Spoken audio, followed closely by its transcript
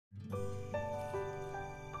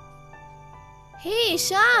Hey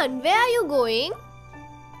Ishan, where are you going?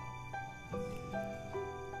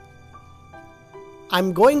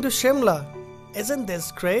 I'm going to Shimla. Isn't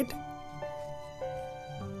this great?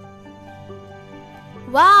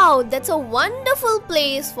 Wow, that's a wonderful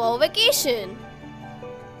place for vacation.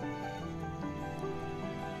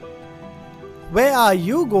 Where are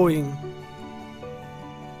you going?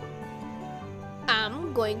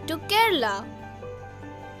 I'm going to Kerala.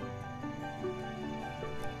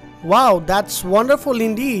 Wow, that's wonderful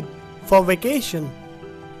indeed for vacation.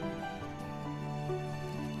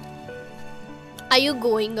 Are you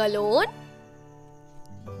going alone?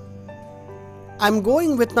 I'm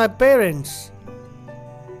going with my parents.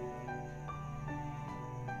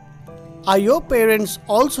 Are your parents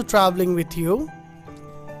also traveling with you?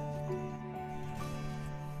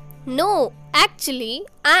 No, actually,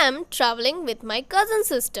 I am traveling with my cousin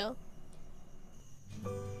sister.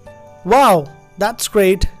 Wow, that's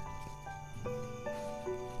great.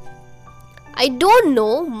 I don't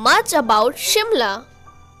know much about Shimla.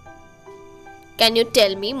 Can you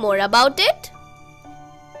tell me more about it?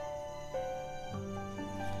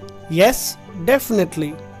 Yes,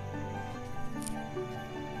 definitely.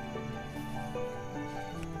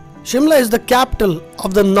 Shimla is the capital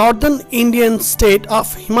of the northern Indian state of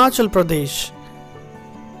Himachal Pradesh.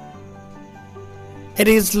 It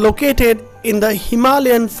is located in the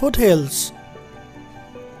Himalayan foothills.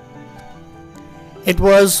 It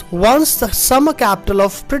was once the summer capital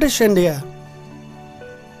of British India.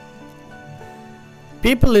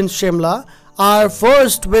 People in Shimla are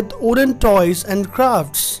versed with wooden toys and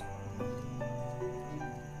crafts.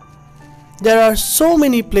 There are so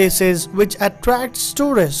many places which attracts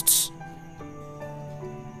tourists.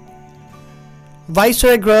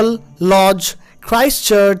 Viceregal Lodge,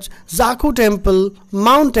 Christchurch, Zaku Temple,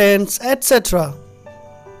 mountains, etc.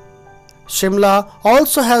 Shimla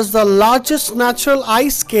also has the largest natural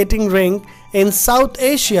ice skating rink in South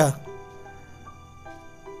Asia.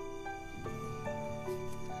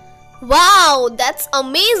 Wow, that's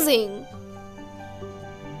amazing!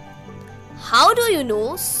 How do you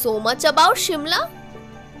know so much about Shimla?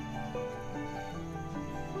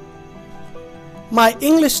 My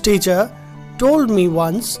English teacher told me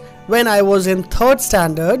once when I was in 3rd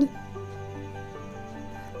standard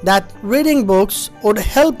that reading books would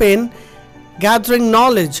help in gathering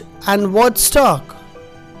knowledge and word stock.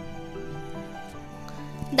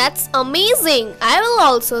 That's amazing! I will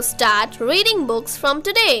also start reading books from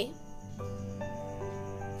today.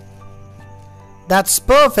 That's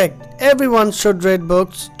perfect. Everyone should read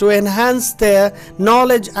books to enhance their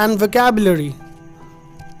knowledge and vocabulary.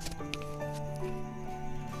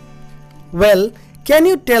 Well, can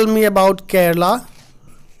you tell me about Kerala?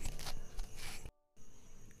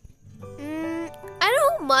 I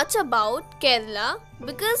don't know much about Kerala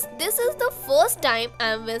because this is the first time I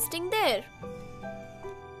am visiting there.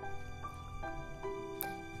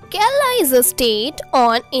 Kerala is a state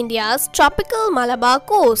on India's tropical Malabar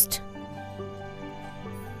coast.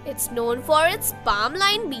 It's known for its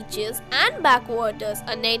palm-lined beaches and backwaters,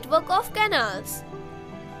 a network of canals.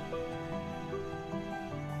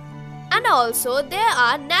 And also there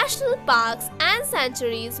are national parks and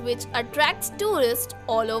sanctuaries which attracts tourists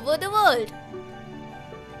all over the world.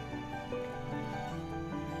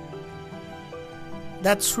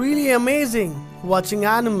 That's really amazing, watching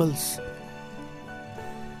animals.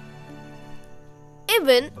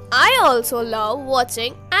 Even I also love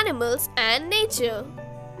watching animals and nature.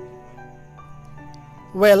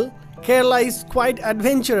 Well, Kerala is quite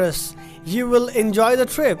adventurous. You will enjoy the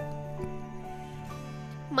trip.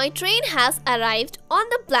 My train has arrived on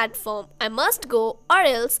the platform. I must go or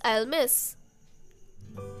else I'll miss.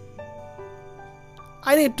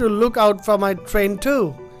 I need to look out for my train too,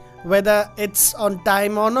 whether it's on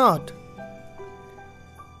time or not.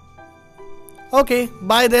 Okay,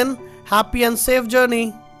 bye then. Happy and safe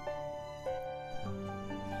journey.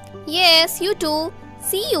 Yes, you too.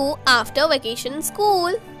 See you after vacation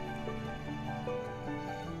school.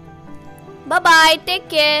 Bye-bye. Take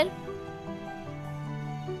care.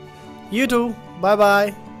 You too.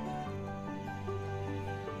 Bye-bye.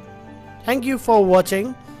 Thank you for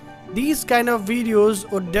watching. These kind of videos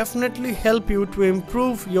would definitely help you to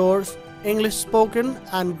improve your English spoken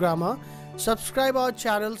and grammar. Subscribe our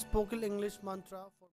channel Spoken English Mantra.